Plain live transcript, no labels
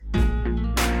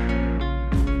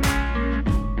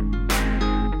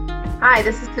Hi,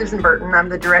 this is Susan Burton. I'm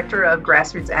the Director of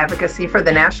Grassroots Advocacy for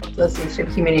the National Association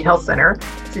of Community Health Center.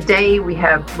 Today we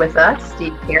have with us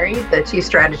Steve Carey, the Cheif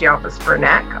Strategy Officer for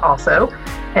NACHC also,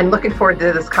 and looking forward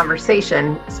to this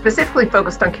conversation specifically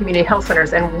focused on community health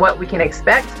centers and what we can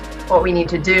expect, what we need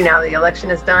to do now the election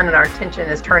is done and our attention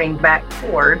is turning back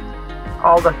toward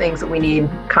all the things that we need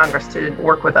Congress to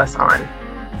work with us on.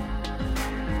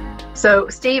 So,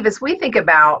 Steve, as we think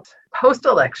about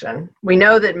post-election, we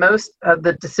know that most of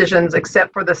the decisions,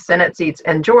 except for the Senate seats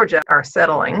in Georgia, are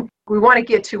settling. We want to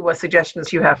get to what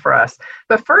suggestions you have for us.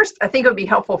 But first, I think it would be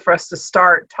helpful for us to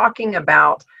start talking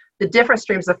about the different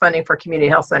streams of funding for community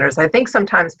health centers. I think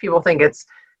sometimes people think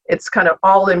it's kind of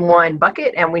all in one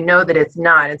bucket, and we know that it's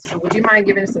not. And so would you mind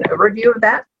giving us an overview of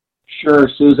that? Sure,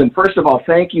 Susan. First of all,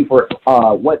 thank you for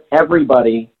what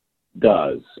everybody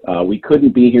does. We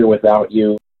couldn't be here without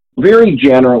you. Very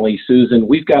generally, Susan,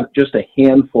 we've got just a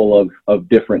handful of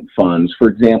different funds. For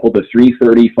example, the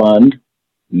 330 Fund,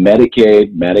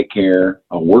 Medicaid, Medicare,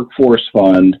 a workforce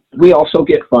fund. We also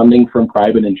get funding from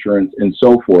private insurance and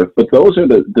so forth, but those are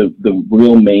the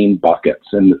real main buckets.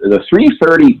 And the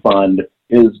 330 Fund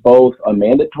is both a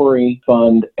mandatory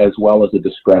fund as well as a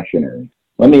discretionary.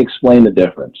 Let me explain the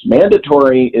difference.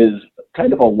 Mandatory is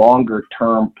kind of a longer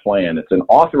term plan. It's an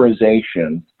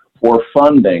authorization for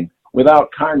funding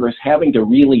without Congress having to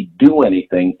really do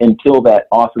anything until that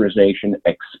authorization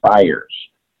expires.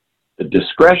 The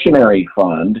discretionary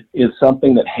fund is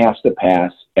something that has to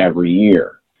pass every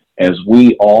year. As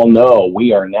we all know,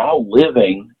 we are now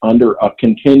living under a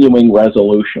continuing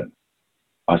resolution,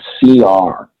 a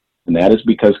CR, and that is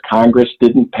because Congress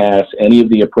didn't pass any of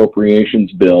the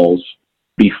appropriations bills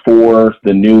before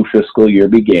the new fiscal year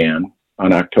began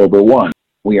on October 1.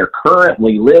 We are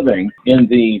currently living in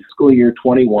the fiscal year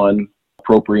 21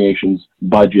 appropriations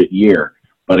budget year.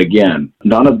 But again,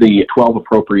 none of the 12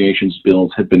 appropriations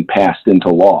bills have been passed into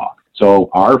law. So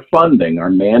our funding,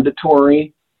 our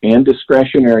mandatory and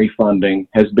discretionary funding,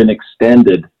 has been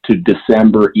extended to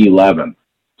December 11th.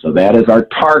 So that is our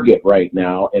target right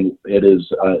now, and it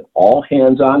is all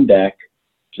hands on deck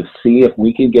to see if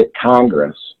we can get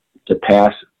Congress to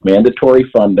pass mandatory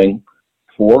funding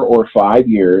 4 or 5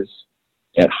 years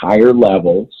at higher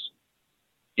levels,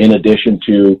 in addition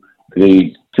to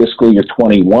the fiscal year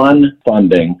 21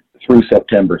 funding through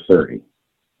September 30.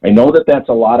 I know that that's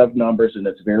a lot of numbers and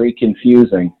it's very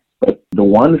confusing, but the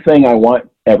one thing I want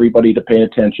everybody to pay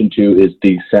attention to is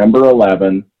December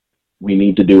 11. We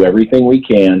need to do everything we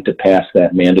can to pass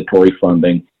that mandatory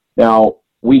funding. Now,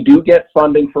 we do get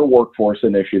funding for workforce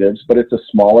initiatives, but it's a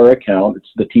smaller account.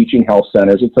 It's the teaching health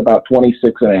centers. It's about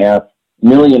 $26.5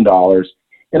 million.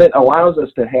 And it allows us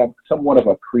to have somewhat of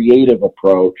a creative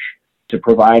approach to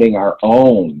providing our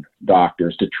own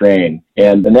doctors to train.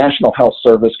 And the National Health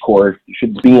Service Corps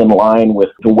should be in line with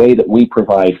the way that we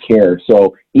provide care.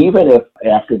 So even if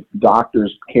after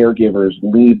doctors, caregivers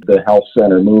leave the health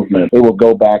center movement, they will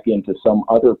go back into some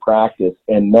other practice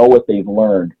and know what they've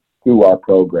learned through our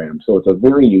program. So it's a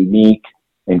very unique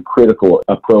and critical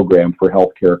program for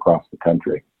healthcare across the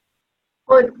country.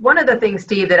 Well, one of the things,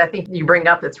 Steve, that I think you bring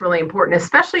up that's really important,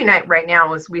 especially right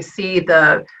now, is we see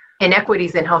the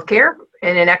inequities in healthcare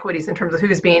and inequities in terms of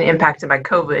who's being impacted by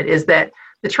COVID, is that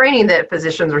the training that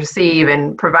physicians receive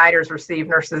and providers receive,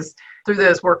 nurses, through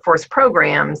those workforce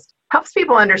programs, helps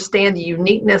people understand the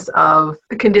uniqueness of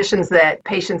the conditions that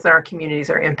patients in our communities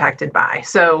are impacted by.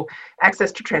 So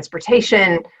access to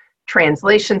transportation,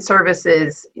 translation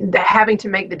services, having to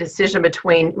make the decision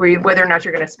between whether or not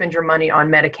you're going to spend your money on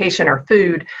medication or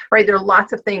food, right? There are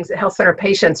lots of things that health center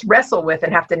patients wrestle with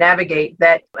and have to navigate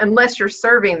that unless you're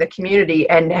serving the community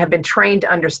and have been trained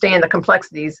to understand the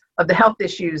complexities of the health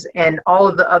issues and all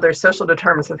of the other social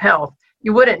determinants of health,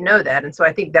 you wouldn't know that. And so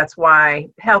I think that's why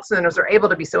health centers are able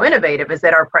to be so innovative, is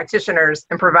that our practitioners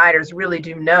and providers really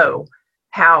do know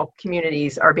how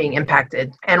communities are being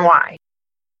impacted and why.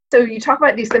 So you talk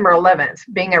about December 11th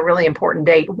being a really important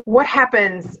date. What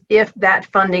happens if that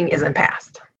funding isn't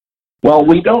passed? Well,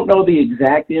 we don't know the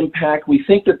exact impact. We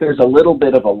think that there's a little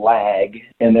bit of a lag,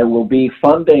 and there will be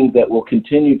funding that will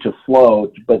continue to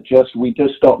flow, but we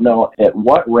just don't know at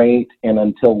what rate and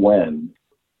until when.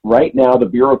 Right now, the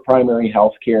Bureau of Primary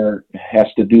Health Care has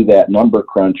to do that number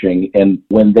crunching, and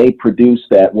when they produce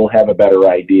that, we'll have a better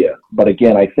idea. But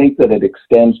again, I think that it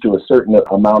extends to a certain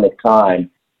amount of time.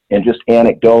 And just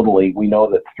anecdotally, we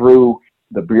know that through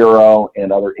the Bureau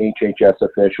and other HHS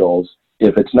officials,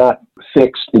 if it's not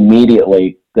fixed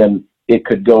immediately, then it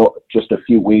could go just a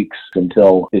few weeks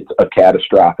until it's a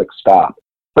catastrophic stop.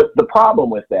 But the problem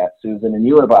with that, Susan, and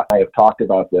you and I have talked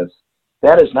about this,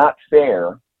 that is not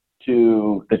fair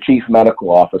to the chief medical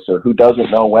officer who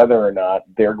doesn't know whether or not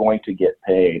they're going to get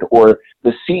paid, or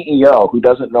the CEO who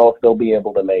doesn't know if they'll be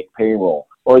able to make payroll,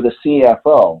 or the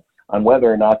CFO on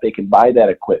whether or not they can buy that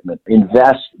equipment,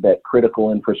 invest that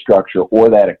critical infrastructure or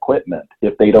that equipment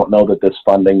if they don't know that this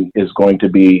funding is going to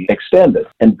be extended.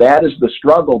 And that is the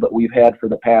struggle that we've had for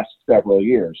the past several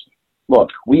years. Look,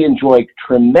 we enjoy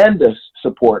tremendous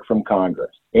support from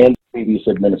Congress and previous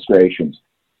administrations.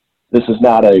 This is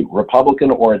not a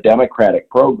Republican or a Democratic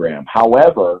program.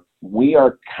 However, we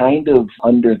are kind of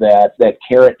under that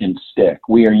carrot and stick.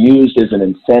 We are used as an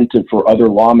incentive for other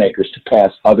lawmakers to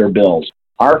pass other bills.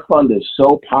 Our fund is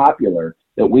so popular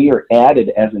that we are added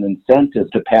as an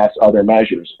incentive to pass other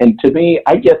measures. And to me,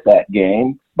 I get that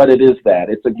game, but it is that.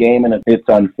 It's a game and it's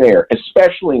unfair,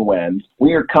 especially when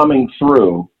we are coming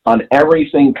through on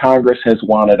everything Congress has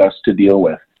wanted us to deal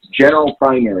with. General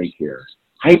primary care,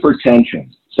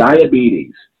 hypertension,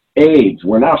 diabetes, AIDS.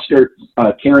 We're now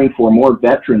caring for more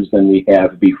veterans than we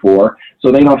have before, so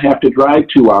they don't have to drive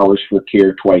 2 hours for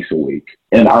care twice a week.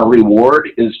 And our reward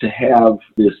is to have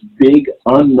this big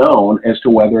unknown as to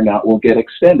whether or not we'll get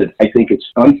extended. I think it's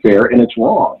unfair and it's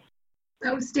wrong.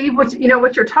 So, Steve, what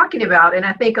you're talking about, and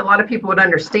I think a lot of people would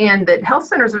understand that health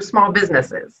centers are small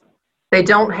businesses. They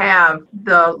don't have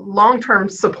the long-term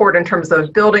support in terms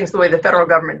of buildings the way the federal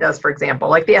government does, for example,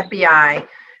 like the FBI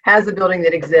has a building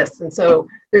that exists. And so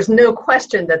there's no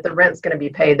question that the rent's going to be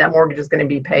paid, that mortgage is going to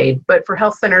be paid. But for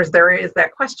health centers, there is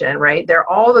that question, right?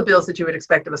 All the bills that you would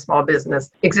expect of a small business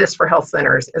exist for health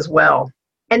centers as well.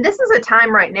 And this is a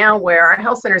time right now where our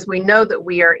health centers, we know that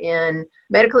we are in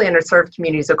medically underserved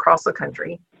communities across the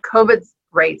country. COVID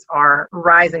rates are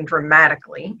rising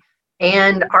dramatically,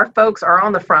 and our folks are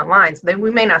on the front lines. We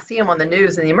may not see them on the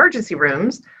news in the emergency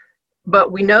rooms,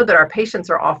 but we know that our patients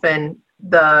are often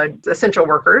the essential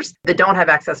workers that don't have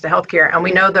access to healthcare. And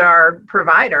we know that our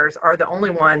providers are the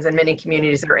only ones in many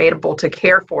communities that are able to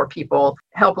care for people,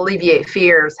 help alleviate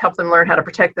fears, help them learn how to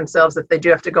protect themselves if they do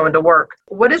have to go into work.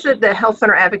 What is it that health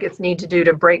center advocates need to do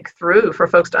to break through for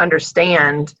folks to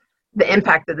understand the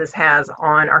impact that this has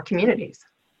on our communities?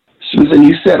 Susan,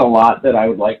 you said a lot that I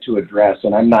would like to address,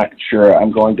 and I'm not sure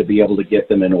I'm going to be able to get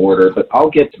them in order, but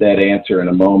I'll get to that answer in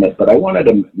a moment. But I wanted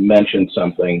to mention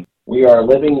something. We are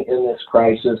living in this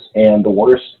crisis, and the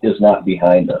worst is not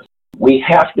behind us. We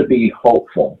have to be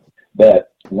hopeful that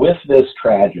with this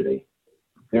tragedy,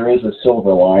 there is a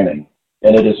silver lining.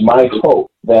 And it is my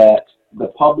hope that the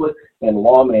public and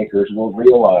lawmakers will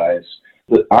realize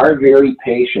that our very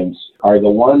patients are the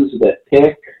ones that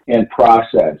pick and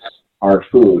process our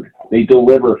food. They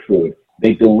deliver food.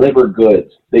 They deliver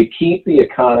goods. They keep the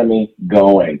economy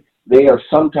going. They are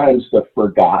sometimes the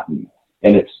forgotten,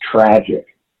 and it's tragic.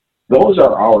 Those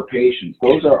are our patients.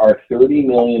 Those are our 30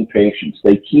 million patients.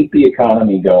 They keep the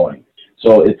economy going.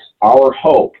 So it's our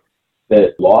hope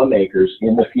that lawmakers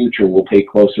in the future will pay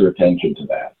closer attention to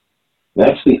that.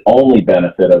 That's the only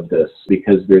benefit of this,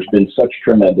 because there's been such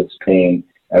tremendous pain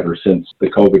ever since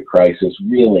the COVID crisis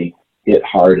really hit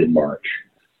hard in March.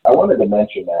 I wanted to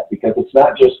mention that because it's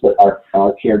not just that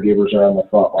our caregivers are on the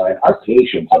front line, our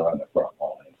patients are on the front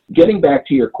line. Getting back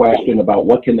to your question about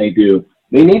what can they do,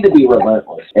 they need to be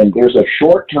relentless. And there's a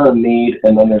short-term need,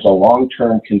 and then there's a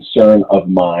long-term concern of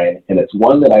mine. And it's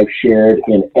one that I've shared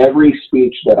in every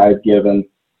speech that I've given,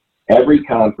 every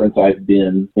conference I've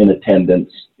been in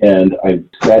attendance, and I've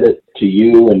said it to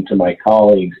you and to my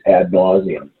colleagues ad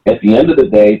nauseum. At the end of the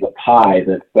day, the pie,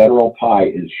 the federal pie,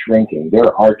 is shrinking.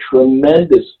 There are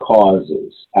tremendous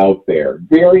causes out there,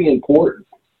 very important.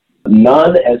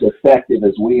 None as effective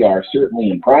as we are, certainly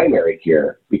in primary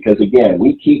care, because again,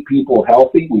 we keep people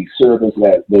healthy. We serve as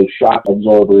those shock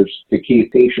absorbers to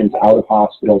keep patients out of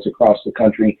hospitals across the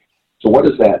country. So what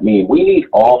does that mean? We need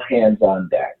all hands on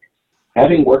deck.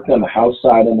 Having worked on the House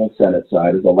side and the Senate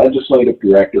side as a legislative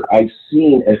director, I've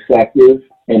seen effective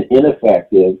and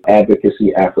ineffective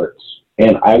advocacy efforts.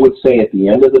 And I would say at the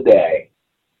end of the day,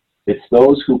 it's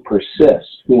those who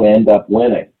persist who end up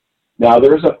winning. Now,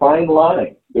 there's a fine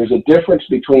line. There's a difference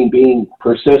between being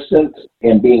persistent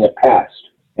and being a pest,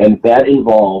 and that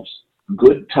involves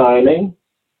good timing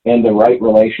and the right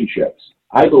relationships.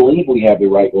 I believe we have the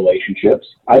right relationships.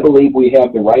 I believe we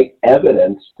have the right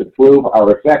evidence to prove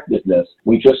our effectiveness.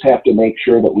 We just have to make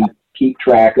sure that we keep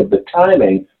track of the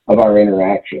timing of our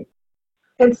interaction.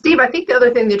 And Steve, I think the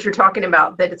other thing that you're talking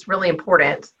about that it's really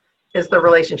important is the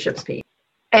relationships piece.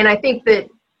 And I think that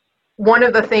one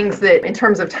of the things that in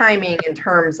terms of timing, in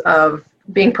terms of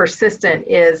being persistent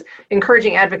is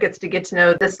encouraging advocates to get to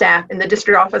know the staff in the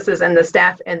district offices and the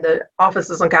staff in the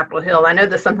offices on Capitol Hill. I know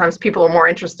that sometimes people are more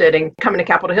interested in coming to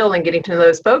Capitol Hill and getting to know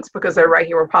those folks because they're right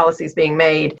here where policy is being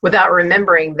made, without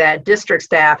remembering that district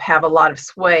staff have a lot of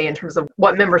sway in terms of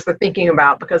what members are thinking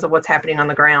about because of what's happening on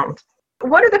the ground.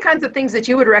 What are the kinds of things that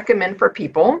you would recommend for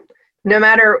people, no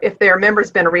matter if their member's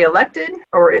been reelected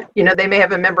or, they may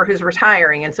have a member who's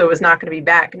retiring and so is not going to be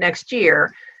back next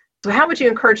year? So how would you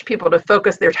encourage people to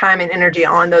focus their time and energy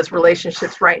on those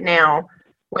relationships right now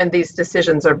when these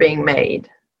decisions are being made?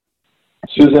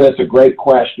 Susan, it's a great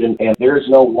question, and there is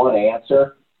no one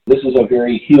answer. This is a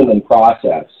very human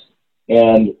process,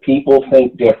 and people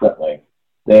think differently.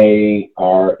 They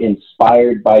are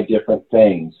inspired by different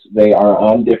things. They are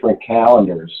on different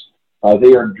calendars.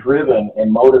 They are driven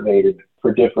and motivated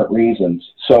for different reasons.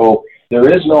 So there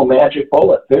is no magic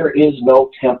bullet. There is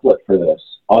no template for this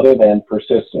other than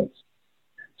persistence.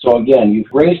 So again,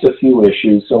 you've raised a few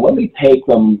issues, so let me take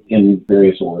them in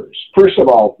various orders. First of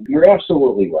all, you're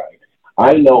absolutely right.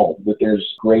 I know that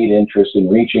there's great interest in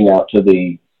reaching out to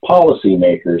the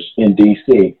policymakers in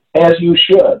D.C., as you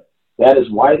should. That is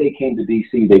why they came to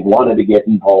D.C. They wanted to get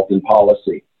involved in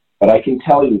policy. But I can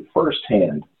tell you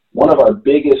firsthand, one of our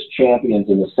biggest champions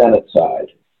in the Senate side,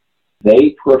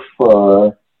 they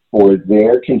prefer for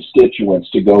their constituents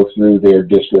to go through their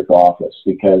district office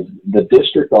because the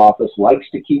district office likes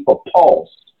to keep a pulse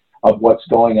of what's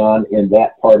going on in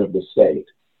that part of the state.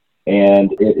 And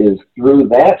it is through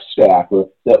that staffer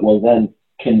that will then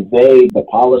convey the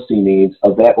policy needs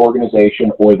of that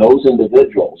organization or those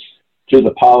individuals to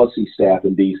the policy staff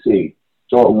in D.C.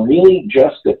 So it really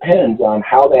just depends on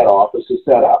how that office is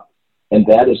set up. And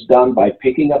that is done by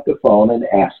picking up the phone and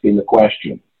asking the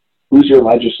question, who's your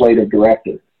legislative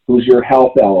director? Who's your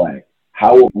health LA?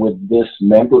 How would this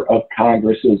member of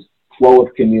Congress's flow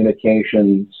of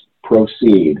communications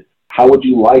proceed? How would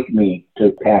you like me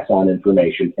to pass on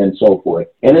information and so forth?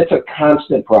 And it's a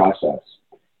constant process.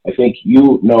 I think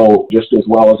you know just as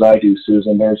well as I do,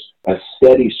 Susan, there's a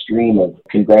steady stream of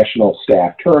congressional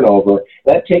staff turnover.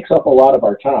 That takes up a lot of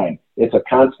our time. It's a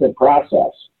constant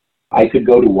process. I could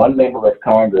go to one member of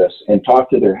Congress and talk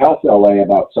to their health LA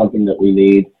about something that we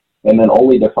need, and then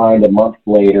only to find a month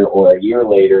later or a year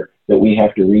later that we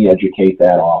have to re-educate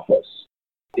that office.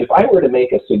 If I were to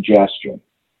make a suggestion,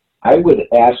 I would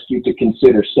ask you to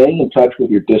consider staying in touch with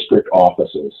your district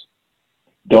offices.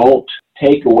 Don't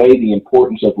take away the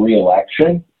importance of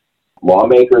re-election.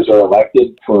 Lawmakers are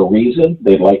elected for a reason.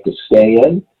 They'd like to stay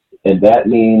in, and that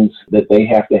means that they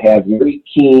have to have very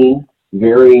keen,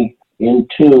 very in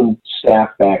tune staff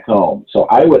back home. So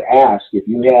I would ask, if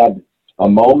you had a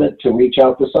moment to reach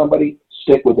out to somebody,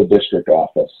 stick with the district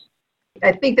office.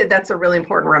 I think that that's a really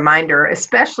important reminder,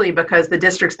 especially because the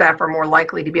district staff are more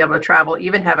likely to be able to travel,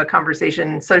 even have a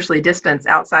conversation socially distanced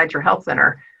outside your health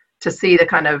center to see the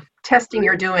kind of testing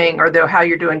you're doing or how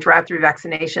you're doing drive-through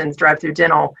vaccinations, drive-through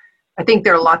dental. I think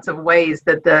there are lots of ways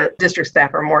that the district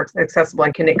staff are more accessible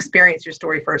and can experience your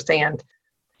story firsthand.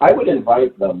 I would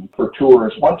invite them for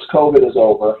tours once COVID is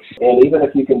over, and even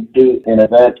if you can do an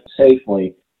event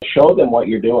safely, show them what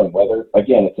you're doing, whether,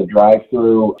 again, it's a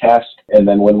drive-through test, and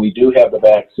then when we do have the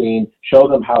vaccine, show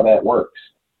them how that works.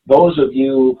 Those of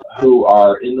you who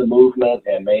are in the movement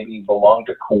and maybe belong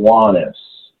to Kiwanis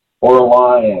or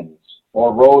Alliance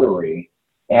or Rotary,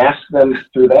 ask them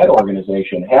through that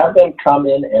organization. Have them come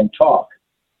in and talk.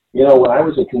 You know, when I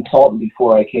was a consultant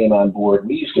before I came on board,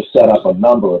 we used to set up a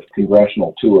number of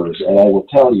congressional tours, and I will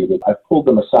tell you that I pulled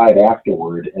them aside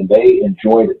afterward, and they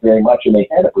enjoyed it very much, and they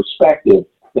had a perspective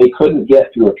they couldn't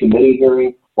get through a committee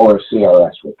hearing or a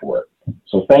CRS report.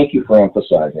 So thank you for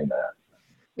emphasizing that.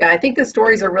 Yeah, I think the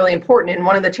stories are really important, and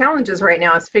one of the challenges right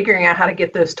now is figuring out how to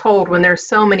get those told when there's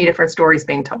so many different stories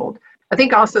being told. I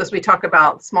think also as we talk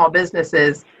about small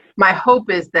businesses, my hope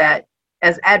is that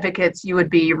as advocates, you would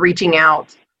be reaching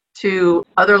out to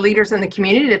other leaders in the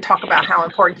community to talk about how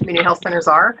important community health centers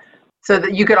are so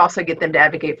that you could also get them to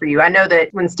advocate for you. I know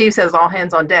that when Steve says all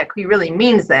hands on deck, he really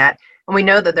means that. And we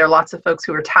know that there are lots of folks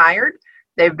who are tired.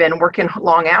 They've been working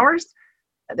long hours.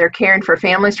 They're caring for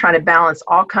families, trying to balance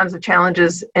all kinds of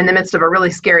challenges in the midst of a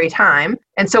really scary time.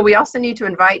 And so we also need to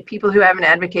invite people who haven't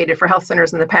advocated for health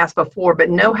centers in the past before, but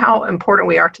know how important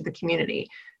we are to the community.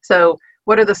 So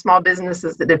what are the small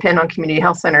businesses that depend on community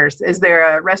health centers? Is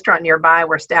there a restaurant nearby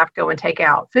where staff go and take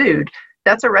out food?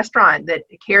 That's a restaurant that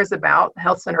cares about the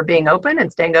health center being open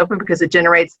and staying open because it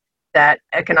generates that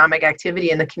economic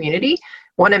activity in the community.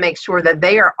 Want to make sure that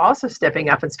they are also stepping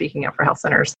up and speaking up for health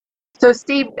centers. So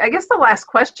Steve, I guess the last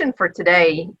question for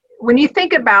today, when you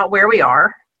think about where we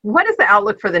are, what is the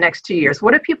outlook for the next 2 years?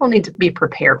 What do people need to be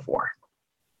prepared for?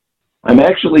 I'm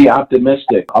actually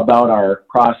optimistic about our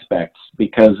prospects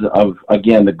because of,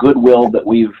 again, the goodwill that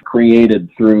we've created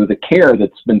through the care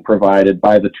that's been provided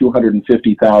by the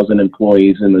 250,000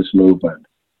 employees in this movement.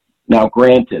 Now,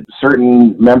 granted,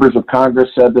 certain members of Congress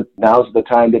said that now's the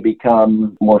time to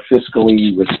become more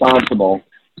fiscally responsible,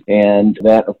 and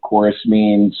that, of course,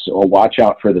 means watch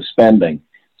out for the spending.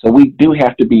 So we do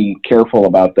have to be careful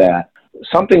about that.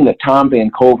 Something that Tom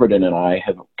Van Coverden and I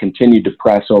have continued to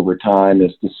press over time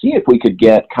is to see if we could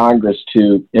get Congress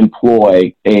to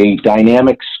employ a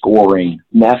dynamic scoring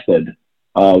method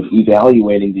of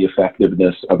evaluating the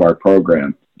effectiveness of our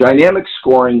program. Dynamic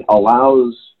scoring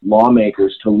allows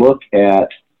lawmakers to look at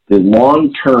the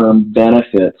long-term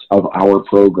benefits of our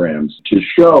programs to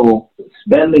show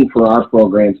spending for our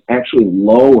programs actually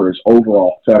lowers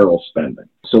overall federal spending.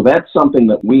 So that's something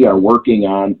that we are working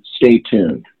on. Stay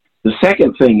tuned. The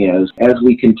second thing is, as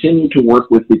we continue to work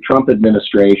with the Trump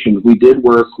administration, we did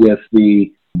work with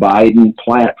the Biden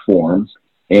platform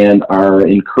and are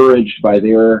encouraged by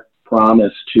their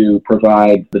promise to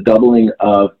provide the doubling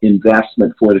of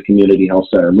investment for the community health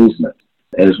center movement.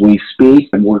 As we speak,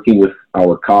 I'm working with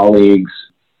our colleagues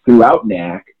throughout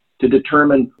NACHC to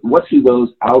determine what do those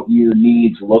out-year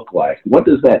needs look like. What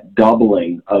does that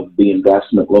doubling of the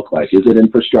investment look like? Is it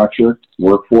infrastructure,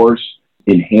 workforce,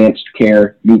 enhanced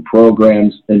care, new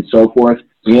programs, and so forth?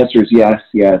 The answer is yes,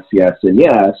 yes, yes, and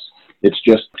yes. It's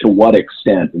just to what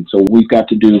extent. And so we've got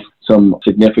to do some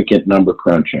significant number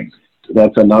crunching.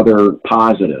 That's another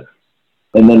positive.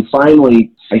 And then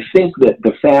finally, I think that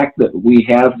the fact that we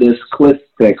have this cliff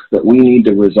fix that we need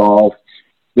to resolve,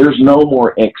 there's no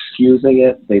more excusing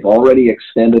it. They've already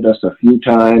extended us a few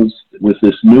times with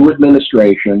this new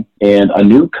administration and a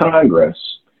new Congress.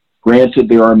 Granted,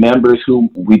 there are members who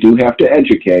we do have to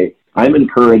educate. I'm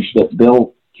encouraged that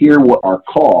they'll hear what our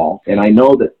call, and I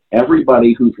know that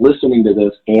everybody who's listening to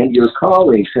this and your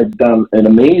colleagues have done an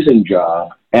amazing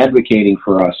job advocating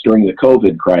for us during the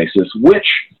COVID crisis, which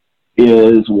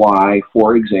is why,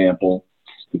 for example,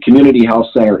 the Community Health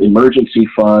Center Emergency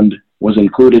Fund was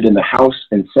included in the House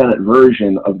and Senate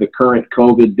version of the current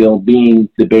COVID bill being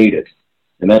debated.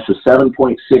 And that's a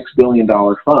 $7.6 billion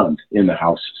fund in the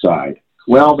House side.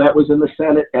 Well, that was in the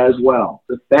Senate as well.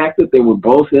 The fact that they were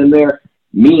both in there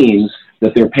means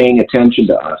that they're paying attention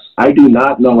to us. I do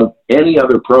not know of any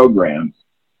other program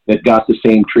that got the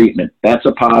same treatment. That's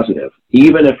a positive.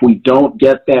 Even if we don't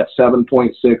get that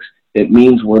 7.6, it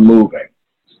means we're moving.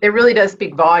 It really does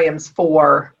speak volumes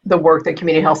for the work that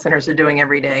community health centers are doing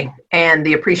every day and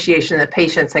the appreciation that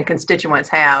patients and constituents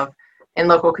have in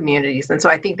local communities. And so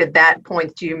I think that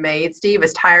point you made, Steve,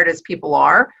 as tired as people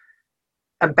are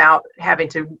about having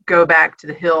to go back to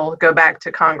the Hill, go back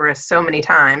to Congress so many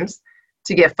times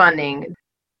to get funding,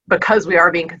 because we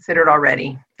are being considered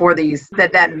already for these,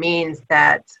 that means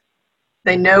that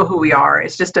they know who we are.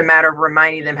 It's just a matter of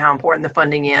reminding them how important the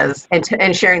funding is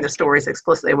and sharing the stories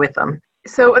explicitly with them.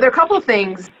 So there are a couple of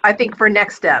things I think for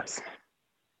next steps.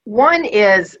 One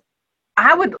is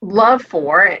I would love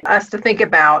for us to think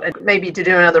about, and maybe to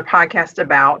do another podcast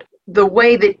about, the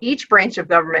way that each branch of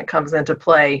government comes into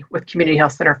play with community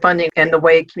health center funding and the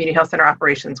way community health center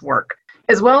operations work,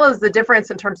 as well as the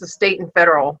difference in terms of state and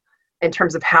federal, in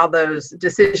terms of how those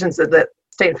decisions at the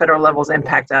state and federal levels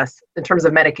impact us, in terms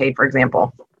of Medicaid, for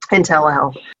example, and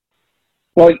telehealth.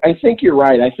 Well, I think you're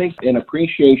right. I think an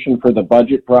appreciation for the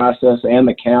budget process and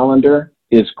the calendar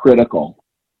is critical.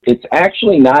 It's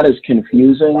actually not as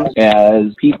confusing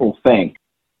as people think.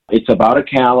 It's about a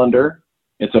calendar,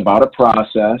 it's about a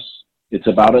process, it's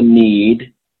about a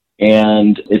need,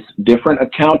 and it's different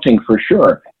accounting for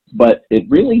sure. But it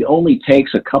really only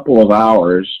takes a couple of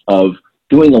hours of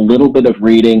doing a little bit of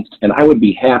reading, and I would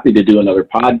be happy to do another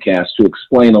podcast to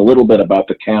explain a little bit about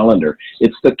the calendar.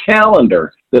 It's the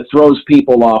calendar that throws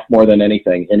people off more than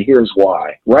anything, and here's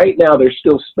why. Right now, they're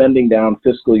still spending down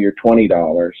fiscal year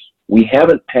 $20. We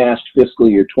haven't passed fiscal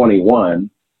year 21.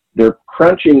 They're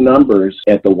crunching numbers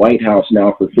at the White House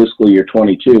now for fiscal year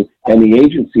 22, and the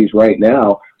agencies right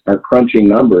now are crunching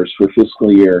numbers for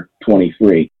fiscal year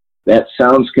 23. That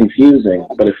sounds confusing,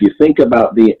 but if you think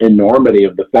about the enormity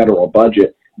of the federal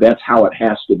budget, that's how it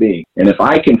has to be. And if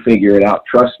I can figure it out,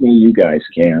 trust me, you guys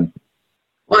can.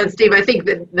 Well, and Steve, I think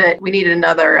that we need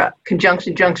another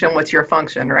conjunction junction. What's your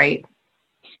function, right?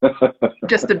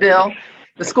 Just a bill.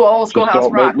 The schoolhouse Just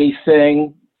don't rock. Make me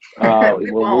sing.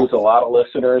 We'll lose a lot of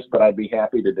listeners, but I'd be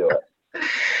happy to do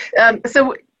it.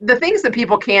 So the things that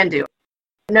people can do,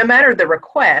 no matter the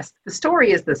request, the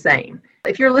story is the same.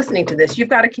 If you're listening to this, you've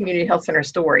got a community health center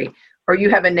story. or you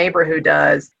have a neighbor who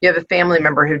does, you have a family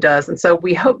member who does. And so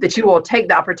we hope that you will take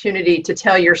the opportunity to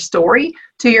tell your story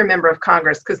to your member of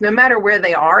Congress, because no matter where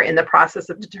they are in the process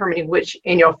of determining which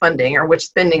annual funding or which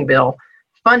spending bill,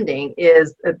 funding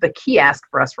is the key ask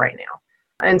for us right now.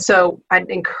 And so I'd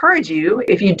encourage you,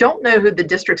 if you don't know who the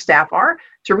district staff are,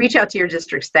 to reach out to your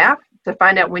district staff to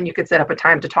find out when you could set up a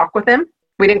time to talk with them.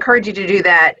 We'd encourage you to do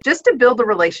that just to build the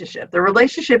relationship. The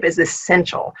relationship is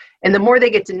essential. And the more they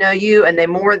get to know you and the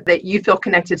more that you feel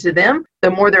connected to them,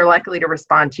 the more they're likely to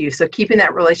respond to you. So keeping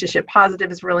that relationship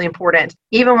positive is really important,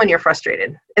 even when you're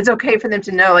frustrated. It's okay for them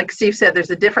to know, like Steve said, there's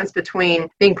a difference between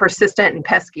being persistent and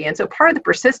pesky. And so part of the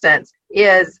persistence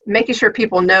is making sure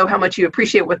people know how much you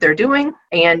appreciate what they're doing.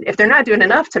 And if they're not doing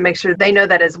enough, to make sure they know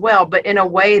that as well, but in a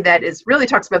way that is really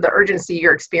talks about the urgency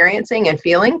you're experiencing and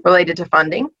feeling related to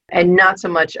funding, and not so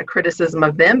much a criticism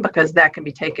of them, because that can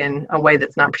be taken a way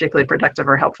that's not particularly productive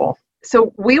or helpful.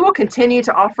 So we will continue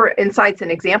to offer insights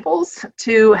and examples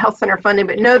to health center funding,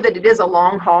 but know that it is a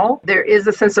long haul. There is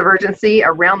a sense of urgency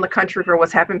around the country for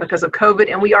what's happened because of COVID,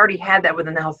 and we already had that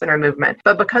within the health center movement.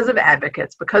 But because of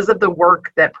advocates, because of the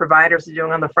work that providers are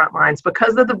doing on the front lines,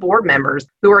 because of the board members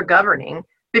who are governing,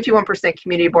 51%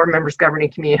 community board members governing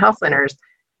community health centers,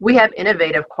 we have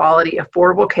innovative, quality,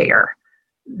 affordable care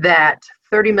that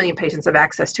 30 million patients have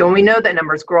access to. And we know that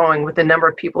number is growing with the number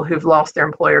of people who've lost their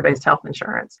employer-based health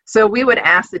insurance. So we would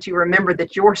ask that you remember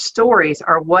that your stories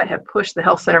are what have pushed the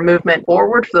health center movement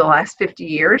forward for the last 50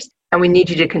 years. And we need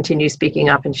you to continue speaking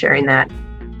up and sharing that.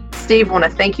 Steve, I want to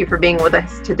thank you for being with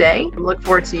us today. I look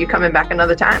forward to you coming back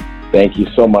another time. Thank you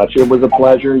so much. It was a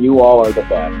pleasure. You all are the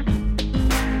best.